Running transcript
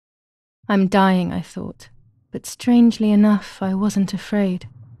I'm dying, I thought, but strangely enough, I wasn't afraid.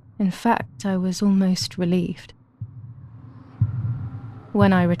 In fact, I was almost relieved.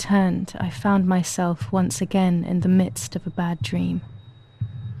 When I returned, I found myself once again in the midst of a bad dream.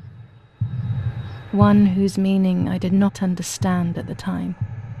 One whose meaning I did not understand at the time.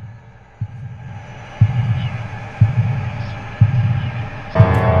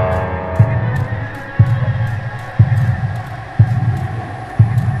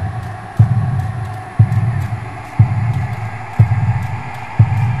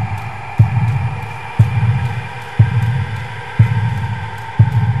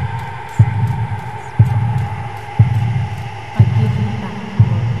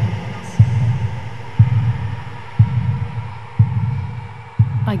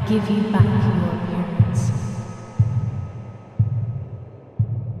 I give you back your appearance.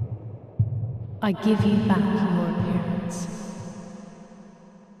 I give you back your appearance.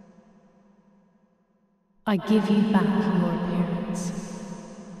 I give you back your appearance.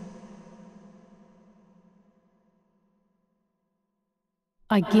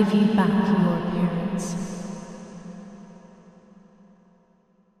 I give you back your appearance.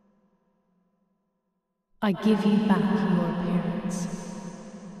 I give you back your appearance.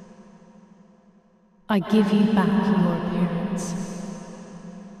 I give you back your appearance.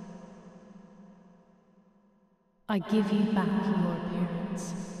 I give you back your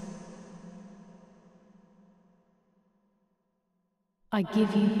appearance. I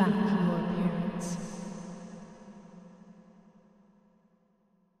give you back your appearance.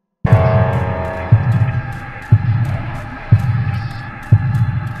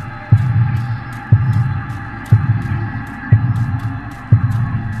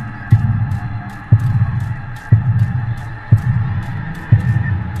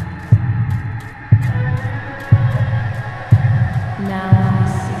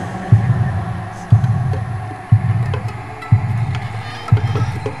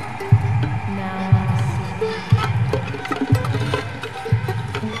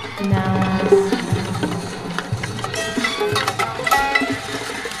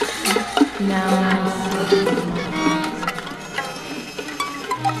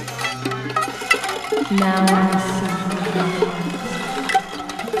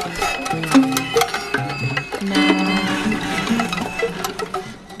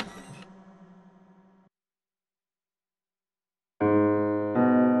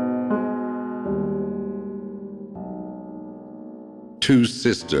 Two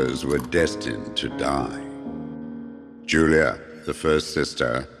sisters were destined to die. Julia, the first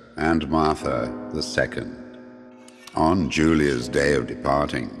sister, and Martha, the second. On Julia's day of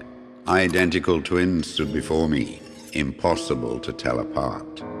departing, identical twins stood before me, impossible to tell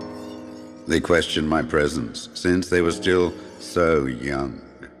apart. They questioned my presence, since they were still so young.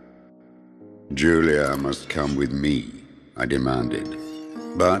 Julia must come with me, I demanded,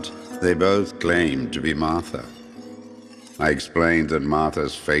 but they both claimed to be Martha. I explained that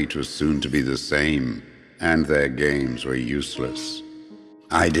Martha's fate was soon to be the same, and their games were useless.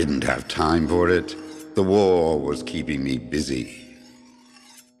 I didn't have time for it. The war was keeping me busy.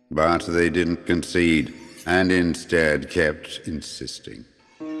 But they didn't concede, and instead kept insisting.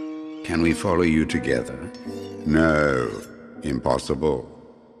 Can we follow you together? No, impossible.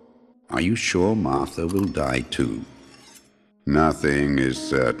 Are you sure Martha will die too? Nothing is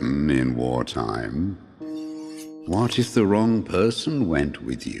certain in wartime. What if the wrong person went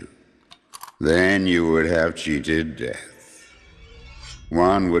with you? Then you would have cheated death.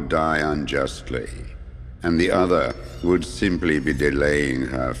 One would die unjustly, and the other would simply be delaying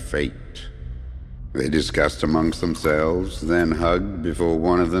her fate. They discussed amongst themselves, then hugged before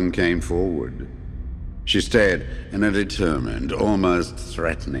one of them came forward. She stared in a determined, almost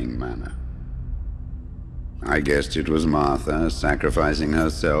threatening manner. I guessed it was Martha sacrificing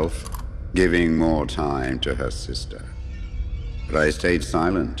herself, giving more time to her sister. But I stayed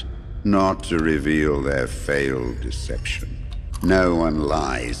silent, not to reveal their failed deception. No one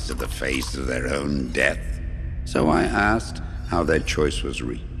lies to the face of their own death, so I asked how their choice was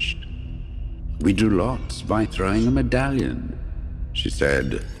reached. We drew lots by throwing a medallion, she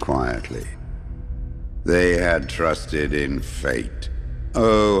said quietly. They had trusted in fate.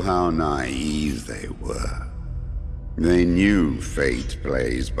 Oh, how naive they were. They knew fate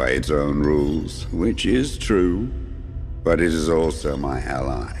plays by its own rules, which is true, but it is also my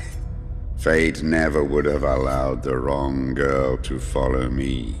ally. Fate never would have allowed the wrong girl to follow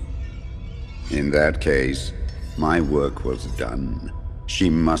me. In that case, my work was done. She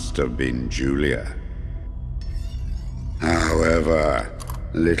must have been Julia. However,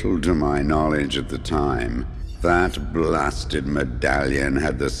 little to my knowledge at the time, That blasted medallion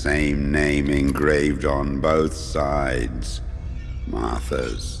had the same name engraved on both sides.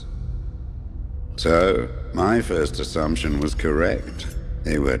 Martha's. So, my first assumption was correct.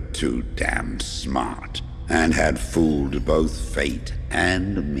 They were too damn smart, and had fooled both fate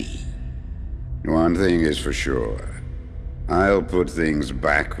and me. One thing is for sure. I'll put things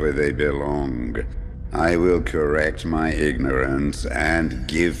back where they belong. I will correct my ignorance and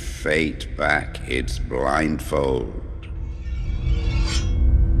give fate back its blindfold.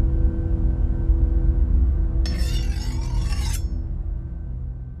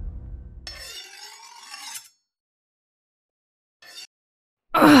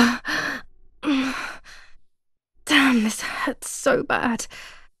 Ugh. Damn, this hurts so bad.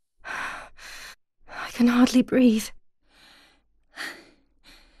 I can hardly breathe.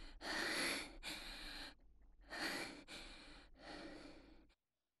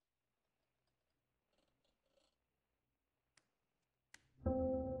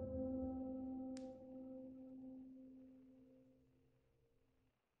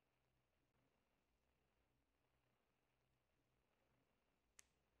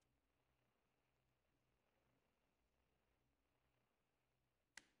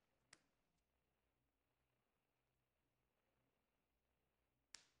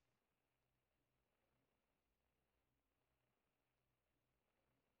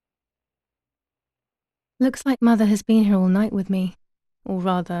 Looks like Mother has been here all night with me. Or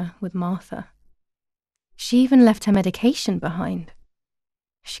rather, with Martha. She even left her medication behind.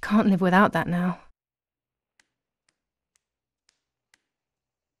 She can't live without that now.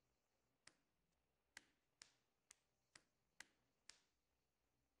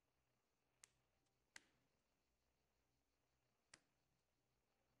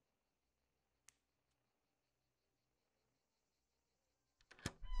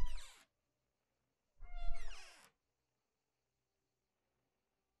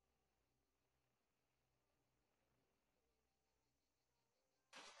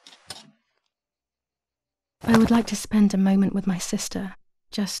 I would like to spend a moment with my sister,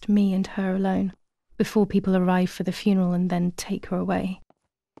 just me and her alone, before people arrive for the funeral and then take her away.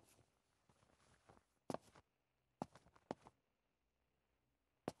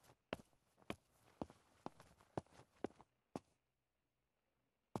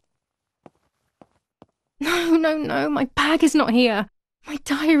 No, my bag is not here. My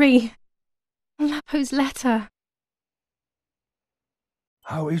diary. Lapo's letter.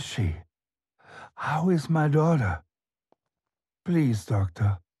 How is she? How is my daughter? Please,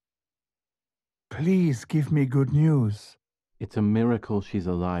 doctor. Please give me good news. It's a miracle she's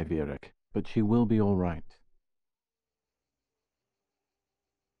alive, Eric, but she will be all right.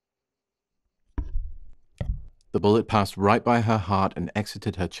 The bullet passed right by her heart and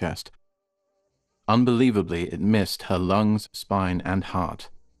exited her chest. Unbelievably, it missed her lungs, spine, and heart.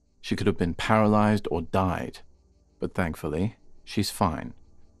 She could have been paralyzed or died. But thankfully, she's fine.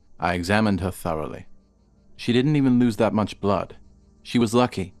 I examined her thoroughly. She didn't even lose that much blood. She was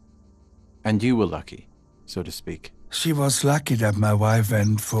lucky. And you were lucky, so to speak. She was lucky that my wife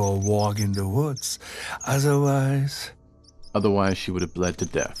went for a walk in the woods. Otherwise, she would have bled to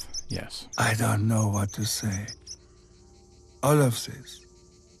death, yes. I don't know what to say. All of this,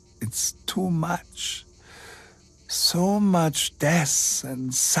 it's too much. So much death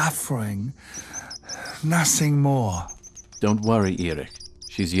and suffering. Nothing more. Don't worry, Eric.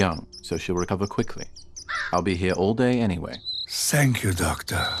 She's young, so she'll recover quickly. I'll be here all day anyway. Thank you,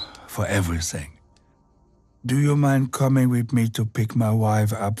 doctor, for everything. Do you mind coming with me to pick my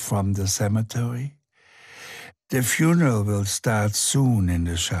wife up from the cemetery? The funeral will start soon in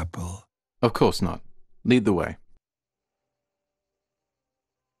the chapel. Of course not. Lead the way.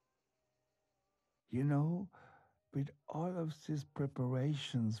 You know, with all of these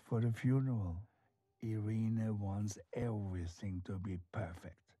preparations for the funeral, Irina wants everything to be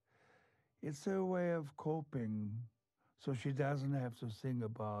perfect. It's her way of coping, so she doesn't have to think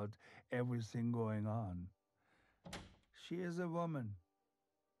about everything going on. She is a woman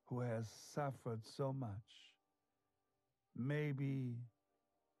who has suffered so much. Maybe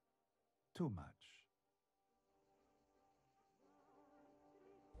too much.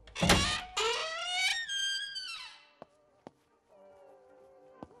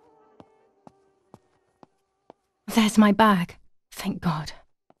 There's my bag. Thank God.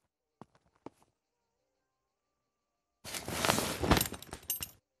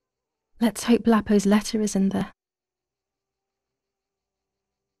 Let's hope Lapo's letter is in there.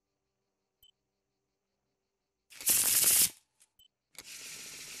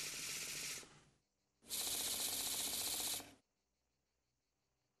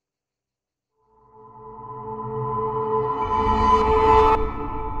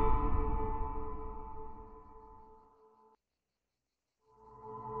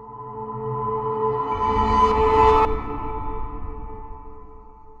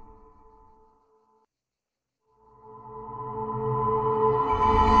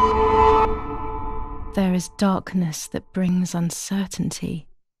 There is darkness that brings uncertainty,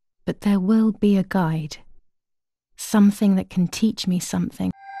 but there will be a guide. Something that can teach me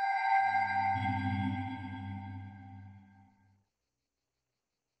something.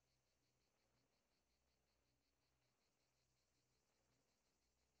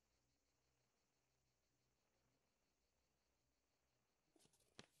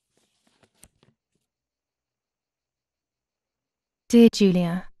 Dear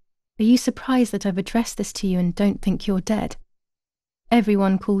Julia, are you surprised that I've addressed this to you and don't think you're dead?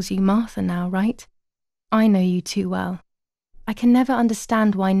 Everyone calls you Martha now, right? I know you too well. I can never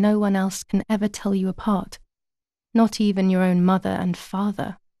understand why no one else can ever tell you apart. Not even your own mother and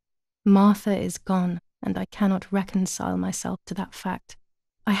father. Martha is gone, and I cannot reconcile myself to that fact.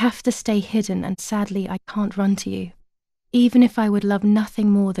 I have to stay hidden, and sadly I can't run to you, even if I would love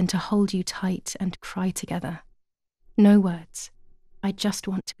nothing more than to hold you tight and cry together. No words. I just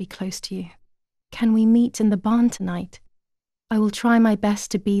want to be close to you. Can we meet in the barn tonight? I will try my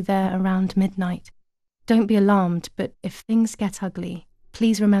best to be there around midnight. Don't be alarmed, but if things get ugly,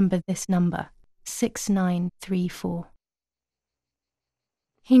 please remember this number, 6934.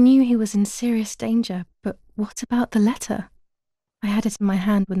 He knew he was in serious danger, but what about the letter? I had it in my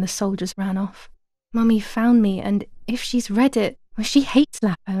hand when the soldiers ran off. Mummy found me, and if she's read it, well, she hates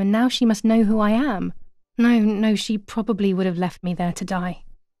Lapo, and now she must know who I am. No, she probably would have left me there to die.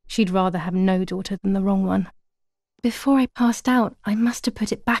 She'd rather have no daughter than the wrong one. Before I passed out, I must have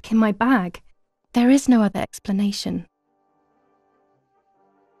put it back in my bag. There is no other explanation.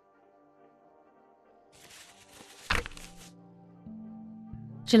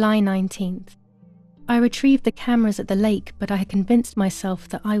 July 19th. I retrieved the cameras at the lake, but I had convinced myself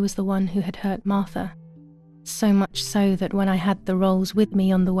that I was the one who had hurt Martha. So much so that when I had the rolls with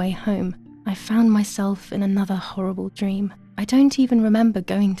me on the way home, I found myself in another horrible dream. I don't even remember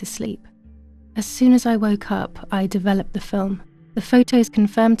going to sleep. As soon as I woke up, I developed the film. The photos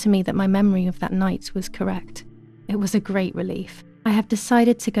confirmed to me that my memory of that night was correct. It was a great relief. I have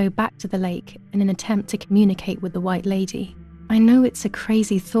decided to go back to the lake in an attempt to communicate with the White Lady. I know it's a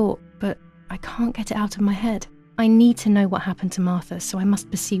crazy thought, but I can't get it out of my head. I need to know what happened to Martha, so I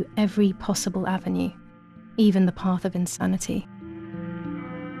must pursue every possible avenue, even the path of insanity.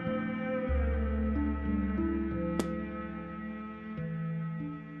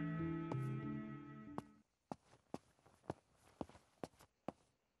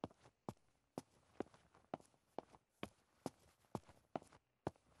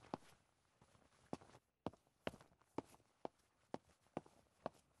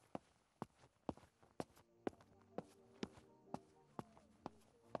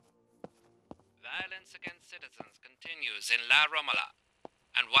 Violence against citizens continues in La Romola,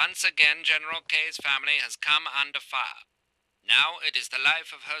 and once again General K's family has come under fire. Now it is the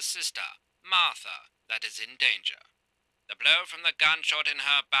life of her sister, Martha, that is in danger. The blow from the gunshot in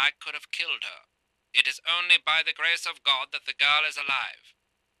her back could have killed her. It is only by the grace of God that the girl is alive.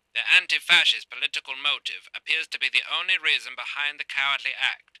 The anti-fascist political motive appears to be the only reason behind the cowardly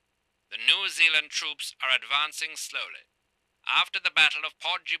act. The New Zealand troops are advancing slowly. After the Battle of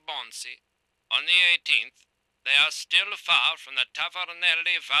Poggibonsi, on the 18th, they are still far from the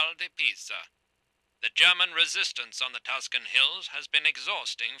Tavernelli Val di Pisa. The German resistance on the Tuscan hills has been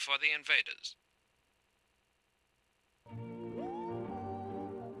exhausting for the invaders.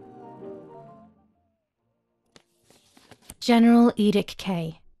 General Edict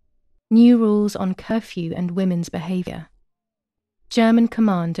K. New rules on curfew and women's behaviour. German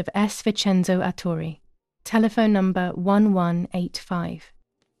command of S. Vincenzo Attori. Telephone number 1185.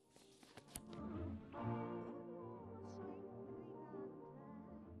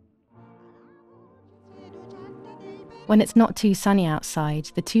 When it's not too sunny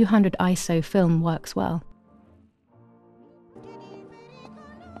outside, the 200 ISO film works well.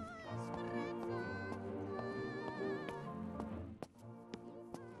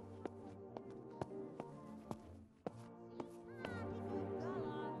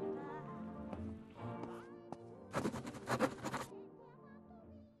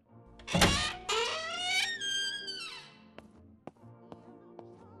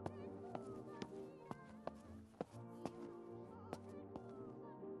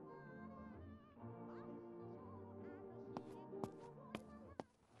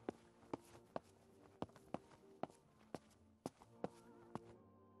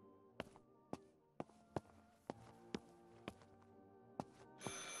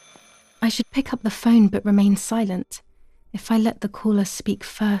 I should pick up the phone but remain silent. If I let the caller speak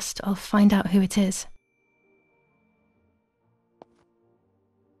first, I'll find out who it is.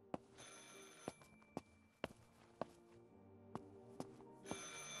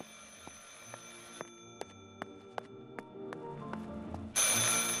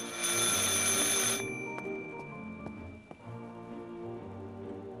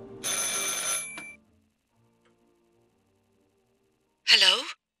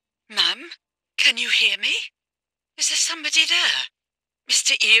 hear me? Is there somebody there?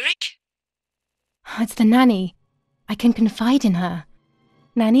 Mr. Eric? It's the nanny. I can confide in her.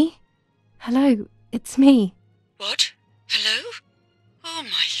 Nanny? Hello, it's me. What? Hello? Oh,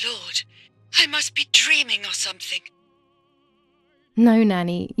 my lord. I must be dreaming or something. No,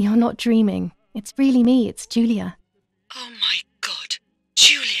 Nanny, you're not dreaming. It's really me, it's Julia. Oh, my God.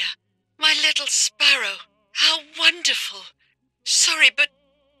 Julia, my little sparrow. How wonderful. Sorry, but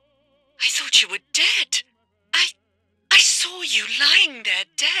I thought you were dead. I saw you lying there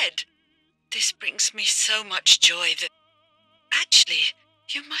dead. This brings me so much joy that... Actually,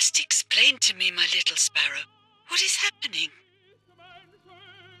 you must explain to me, my little sparrow. What is happening?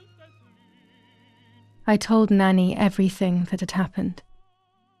 I told Nanny everything that had happened.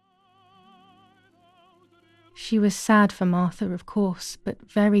 She was sad for Martha, of course, but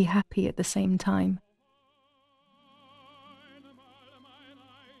very happy at the same time.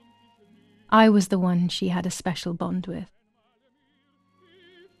 I was the one she had a special bond with.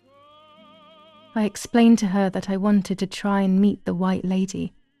 I explained to her that I wanted to try and meet the White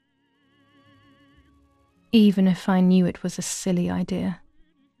Lady, even if I knew it was a silly idea.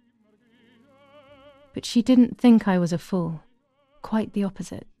 But she didn't think I was a fool, quite the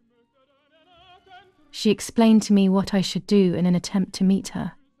opposite. She explained to me what I should do in an attempt to meet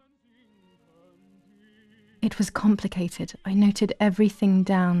her. It was complicated. I noted everything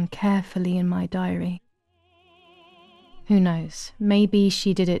down carefully in my diary. Who knows, maybe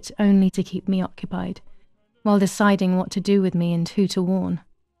she did it only to keep me occupied, while deciding what to do with me and who to warn.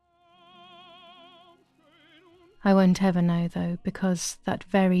 I won't ever know, though, because that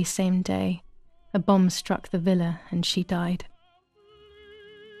very same day, a bomb struck the villa and she died.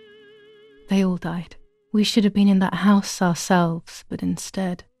 They all died. We should have been in that house ourselves, but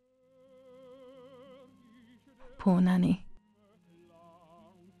instead... Poor Nanny.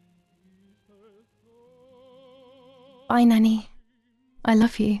 Bye, Nanny. I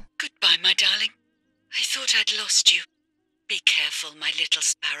love you. Goodbye, my darling. I thought I'd lost you. Be careful, my little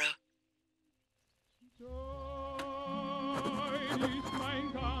sparrow.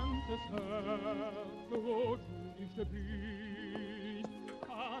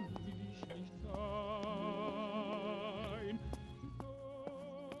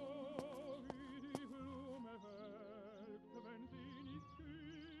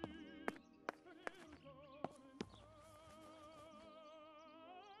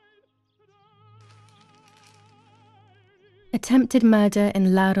 Attempted murder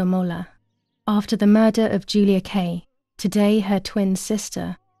in La Romola. After the murder of Julia Kay, today her twin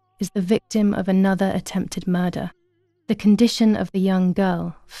sister is the victim of another attempted murder. The condition of the young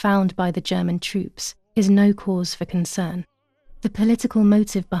girl, found by the German troops, is no cause for concern. The political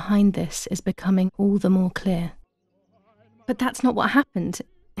motive behind this is becoming all the more clear. But that's not what happened.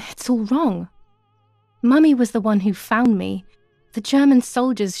 It's all wrong. Mummy was the one who found me. The German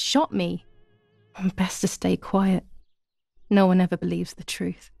soldiers shot me. Best to stay quiet. No one ever believes the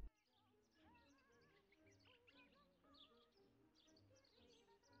truth.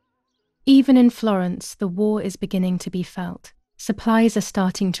 Even in Florence, the war is beginning to be felt. Supplies are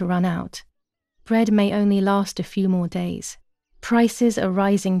starting to run out. Bread may only last a few more days. Prices are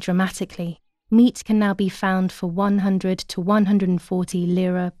rising dramatically. Meat can now be found for 100 to 140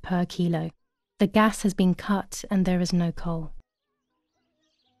 lira per kilo. The gas has been cut and there is no coal.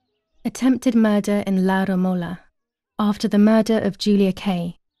 Attempted murder in La Romola. After the murder of Julia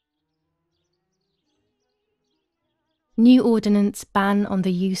Kay. New ordinance ban on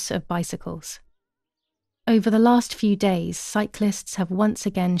the use of bicycles. Over the last few days, cyclists have once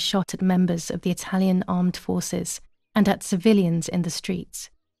again shot at members of the Italian armed forces and at civilians in the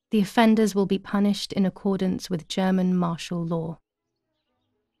streets. The offenders will be punished in accordance with German martial law.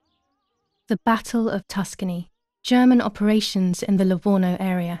 The Battle of Tuscany. German operations in the Livorno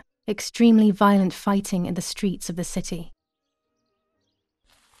area. Extremely violent fighting in the streets of the city.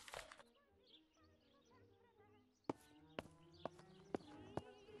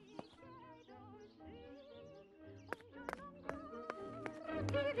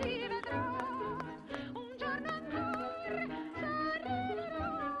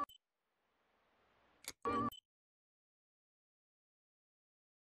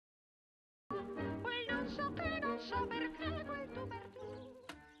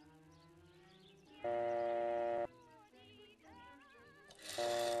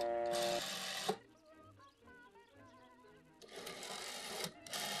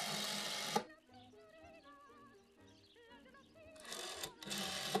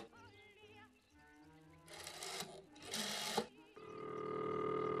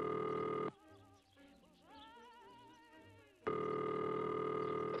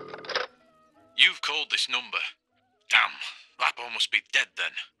 You've called this number. Damn, Lapo must be dead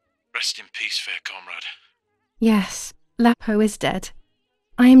then. Rest in peace, fair comrade. Yes, Lapo is dead.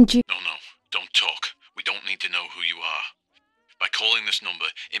 I am No, don't talk. We don't need to know who you are. By calling this number,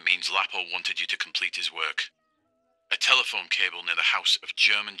 it means Lapo wanted you to complete his work. A telephone cable near the house of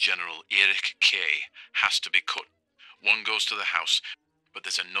German General Erich K. has to be cut. One goes to the house, but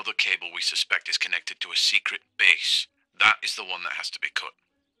there's another cable we suspect is connected to a secret base. That is the one that has to be cut.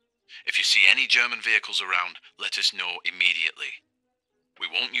 If you see any German vehicles around, let us know immediately. We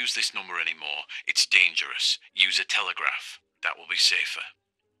won't use this number anymore. It's dangerous. Use a telegraph. That will be safer.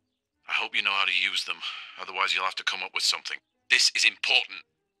 I hope you know how to use them, otherwise you'll have to come up with something. This is important.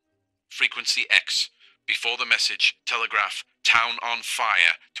 Frequency X. Before the message, telegraph, town on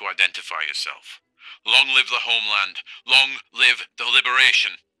fire to identify yourself. Long live the homeland. Long live the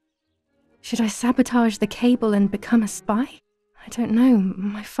liberation. Should I sabotage the cable and become a spy? I don't know.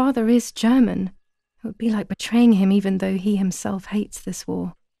 My father is German. It would be like betraying him even though he himself hates this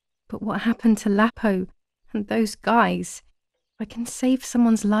war. But what happened to Lapo and those guys? If I can save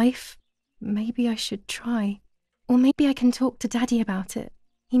someone's life, maybe I should try. Or maybe I can talk to Daddy about it.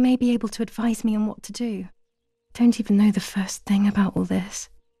 He may be able to advise me on what to do. Don't even know the first thing about all this.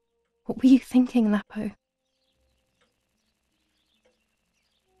 What were you thinking, Lapo?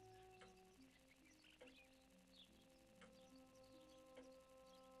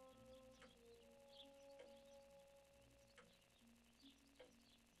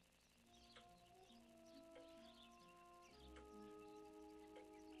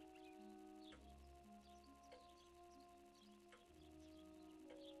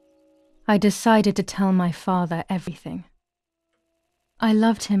 I decided to tell my father everything. I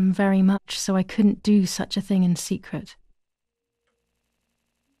loved him very much, so I couldn't do such a thing in secret.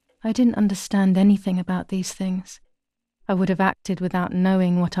 I didn't understand anything about these things. I would have acted without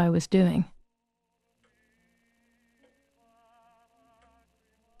knowing what I was doing.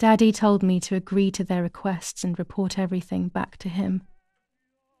 Daddy told me to agree to their requests and report everything back to him.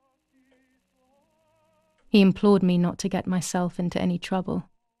 He implored me not to get myself into any trouble,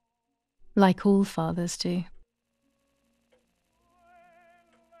 like all fathers do.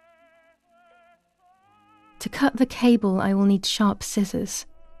 To cut the cable, I will need sharp scissors.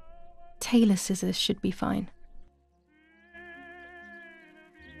 Tailor scissors should be fine.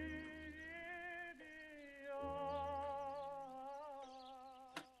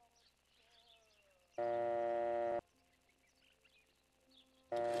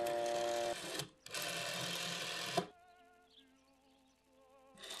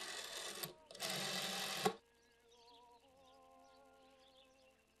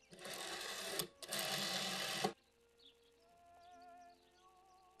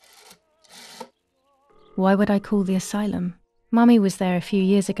 Why would I call the asylum? Mummy was there a few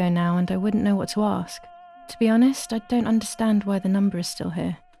years ago now and I wouldn't know what to ask. To be honest, I don't understand why the number is still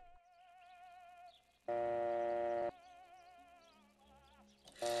here.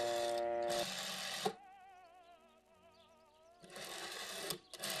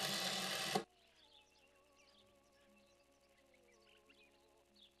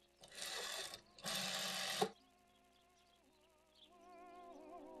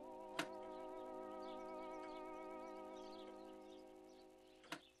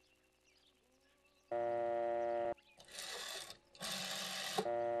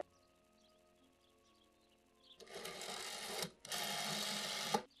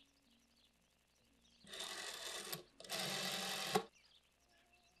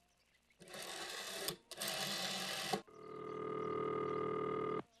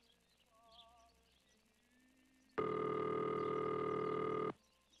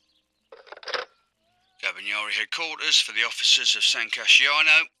 Cabignari headquarters for the officers of San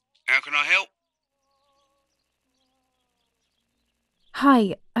Casciano. How can I help?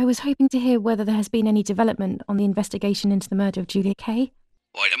 Hi, I was hoping to hear whether there has been any development on the investigation into the murder of Julia Kay.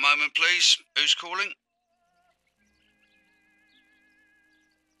 Wait a moment, please. Who's calling?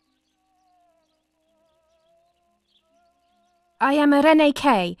 I am Irene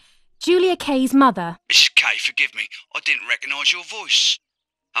Kay, Julia Kay's mother. Mrs. Kay, forgive me. I didn't recognise your voice.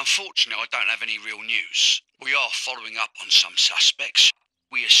 Unfortunately, I don't have any real news. We are following up on some suspects.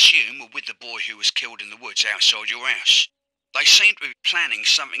 We assume we're with the boy who was killed in the woods outside your house. They seem to be planning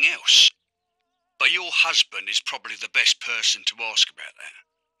something else. But your husband is probably the best person to ask about that.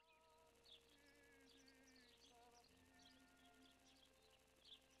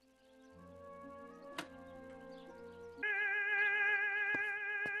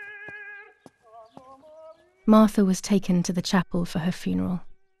 Martha was taken to the chapel for her funeral.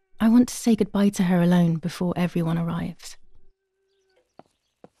 I want to say goodbye to her alone before everyone arrives.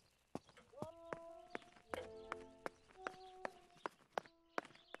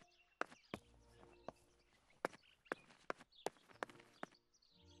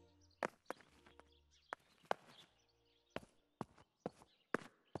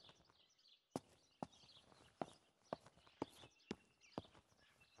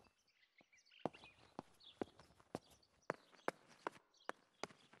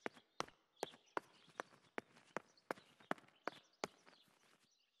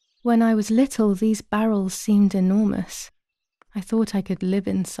 When I was little, these barrels seemed enormous. I thought I could live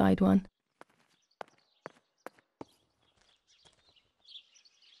inside one.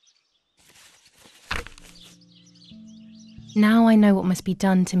 Now I know what must be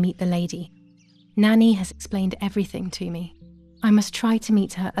done to meet the lady. Nanny has explained everything to me. I must try to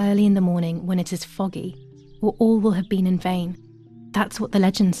meet her early in the morning when it is foggy, or all will have been in vain. That's what the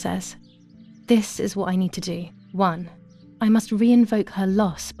legend says. This is what I need to do. 1. I must re-invoke her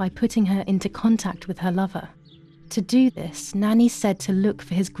loss by putting her into contact with her lover. To do this, Nanny said to look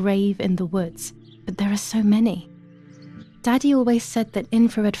for his grave in the woods, but there are so many. Daddy always said that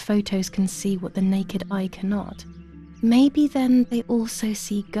infrared photos can see what the naked eye cannot. Maybe then they also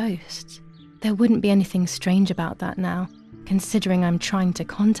see ghosts. There wouldn't be anything strange about that now, considering I'm trying to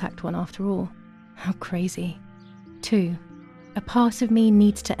contact one after all. How crazy. 2. A part of me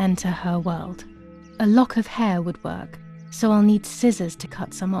needs to enter her world. A lock of hair would work, so I'll need scissors to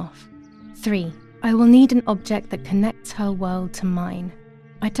cut some off. 3. I will need an object that connects her world to mine.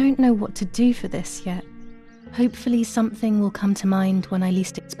 I don't know what to do for this yet. Hopefully something will come to mind when I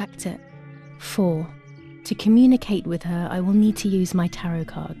least expect it. 4. To communicate with her, I will need to use my tarot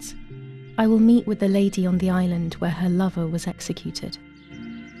cards. I will meet with the lady on the island where her lover was executed.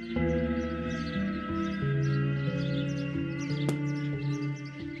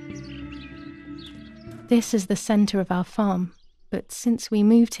 This is the centre of our farm, but since we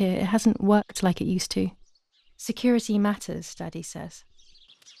moved here, it hasn't worked like it used to. Security matters, Daddy says.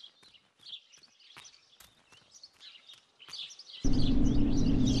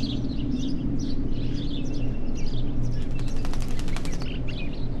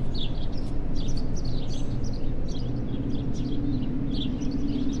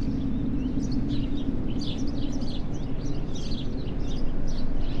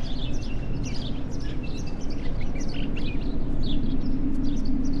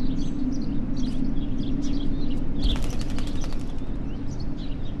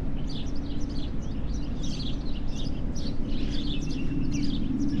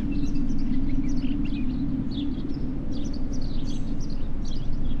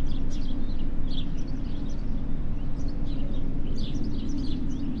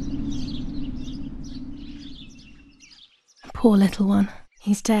 Poor little one.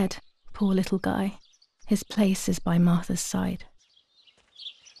 He's dead. Poor little guy. His place is by Martha's side.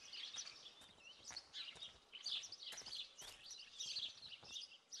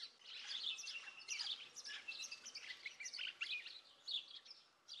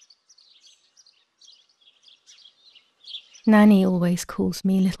 Nanny always calls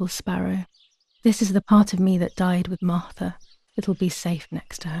me Little Sparrow. This is the part of me that died with Martha. It'll be safe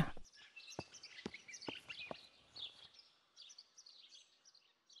next to her.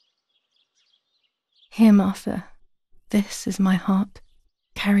 Here, Martha. This is my heart.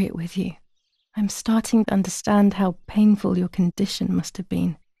 Carry it with you. I'm starting to understand how painful your condition must have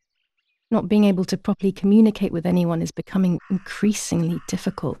been. Not being able to properly communicate with anyone is becoming increasingly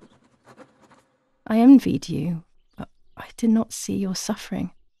difficult. I envied you, but I did not see your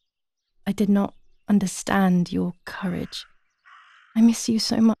suffering. I did not understand your courage. I miss you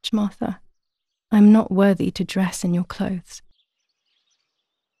so much, Martha. I'm not worthy to dress in your clothes.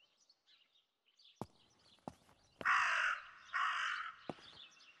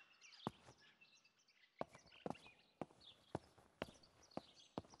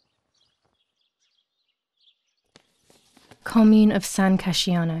 Commune of San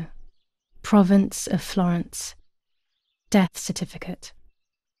Casciano, Province of Florence. Death certificate.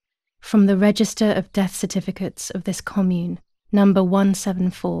 From the Register of Death Certificates of this commune, number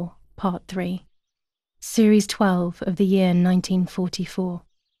 174, Part 3, Series 12 of the year 1944.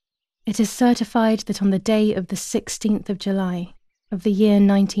 It is certified that on the day of the 16th of July of the year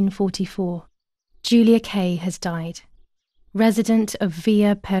 1944, Julia K. has died, resident of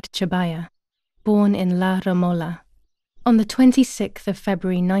Villa Perchabaya, born in La Romola. On the 26th of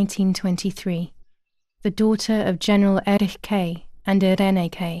February 1923, the daughter of General Erich K. and Irene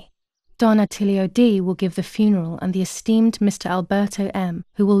K. Don Attilio D. will give the funeral and the esteemed Mr. Alberto M.,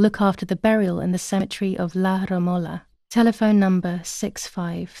 who will look after the burial in the cemetery of La Romola. Telephone number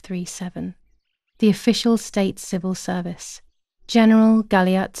 6537. The official state civil service. General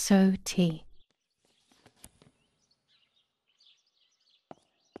Galeazzo T.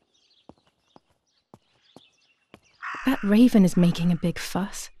 That raven is making a big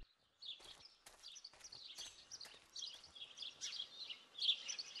fuss.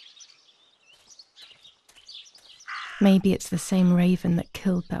 Maybe it's the same raven that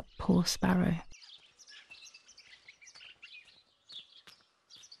killed that poor sparrow.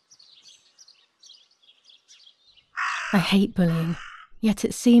 I hate bullying. Yet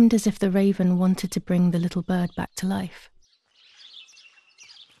it seemed as if the raven wanted to bring the little bird back to life.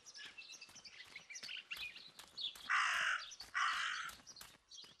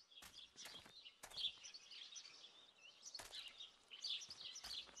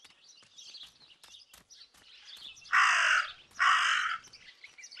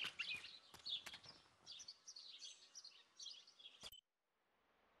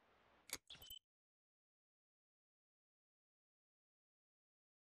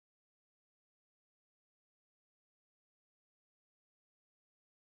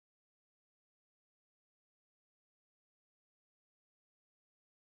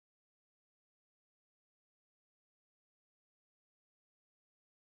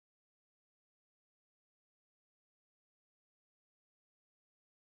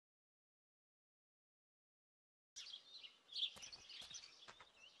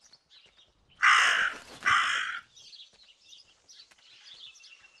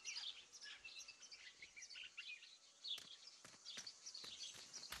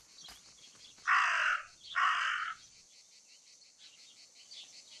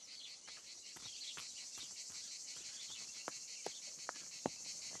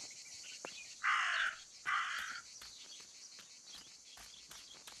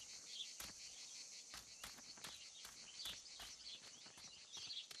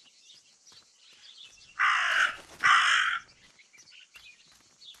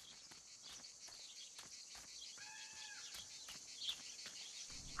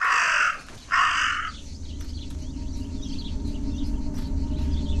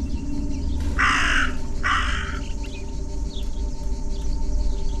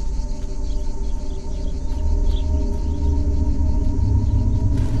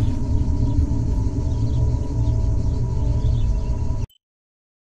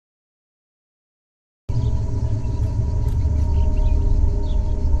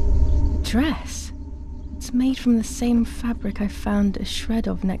 Dress? It's made from the same fabric I found a shred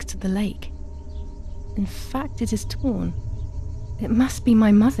of next to the lake. In fact, it is torn. It must be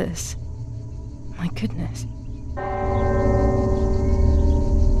my mother's. My goodness.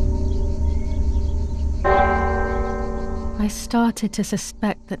 I started to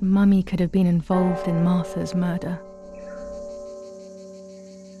suspect that Mummy could have been involved in Martha's murder.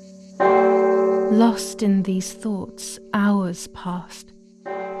 Lost in these thoughts, hours passed,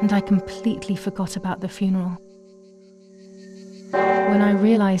 and I completely forgot about the funeral. When I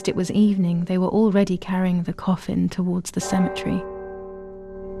realized it was evening, they were already carrying the coffin towards the cemetery.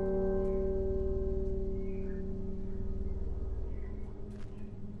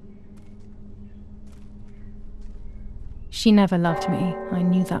 She never loved me, I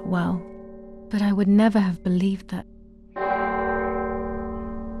knew that well, but I would never have believed that.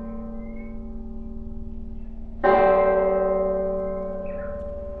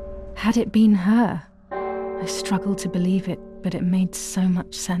 Had it been her? I struggled to believe it, but it made so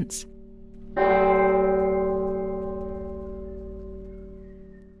much sense.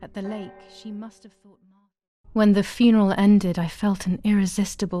 At the lake, she must have thought Martha. When the funeral ended, I felt an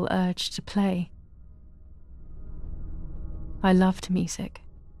irresistible urge to play. I loved music.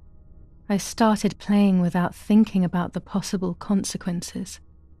 I started playing without thinking about the possible consequences.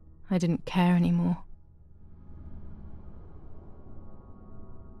 I didn't care anymore.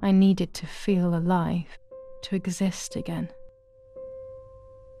 I needed to feel alive, to exist again.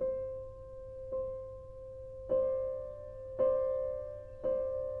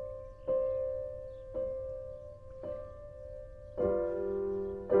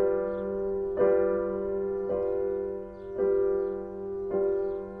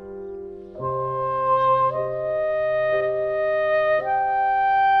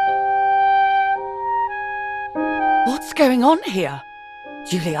 What's going on here?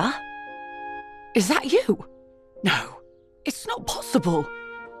 Julia? Is that you? No, it's not possible.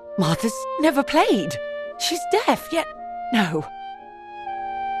 Martha's never played. She's deaf, yet no.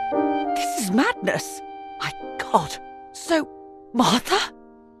 This is madness. My God. So, Martha?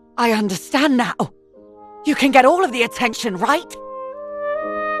 I understand now. You can get all of the attention, right?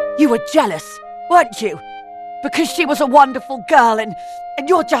 You were jealous, weren't you? Because she was a wonderful girl and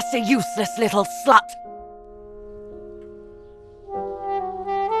you're just a useless little slut.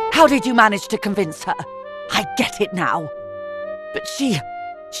 How did you manage to convince her? I get it now. But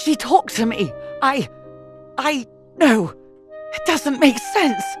she talked to me. No, it doesn't make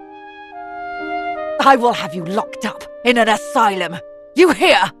sense. I will have you locked up in an asylum. You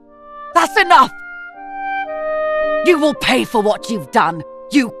hear? That's enough. You will pay for what you've done,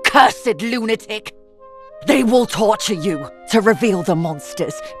 you cursed lunatic. They will torture you to reveal the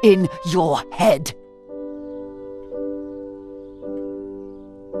monsters in your head.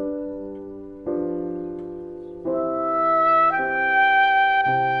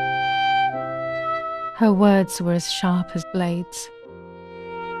 Her words were as sharp as blades.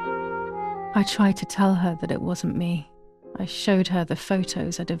 I tried to tell her that it wasn't me. I showed her the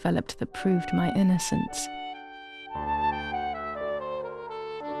photos I developed that proved my innocence.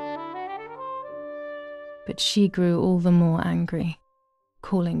 But she grew all the more angry,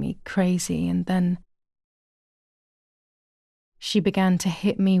 calling me crazy, and then she began to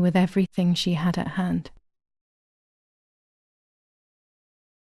hit me with everything she had at hand.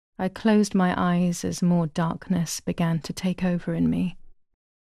 I closed my eyes as more darkness began to take over in me.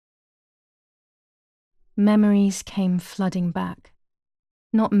 Memories came flooding back,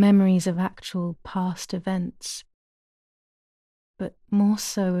 not memories of actual past events, but more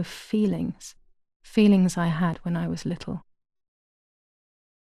so of feelings I had when I was little.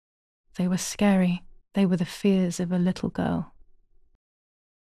 They were scary. They were the fears of a little girl.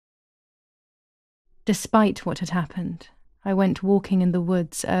 Despite what had happened, I went walking in the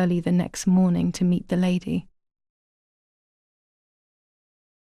woods early the next morning to meet the lady.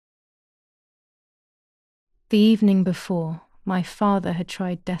 The evening before, my father had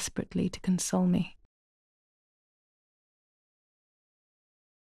tried desperately to console me.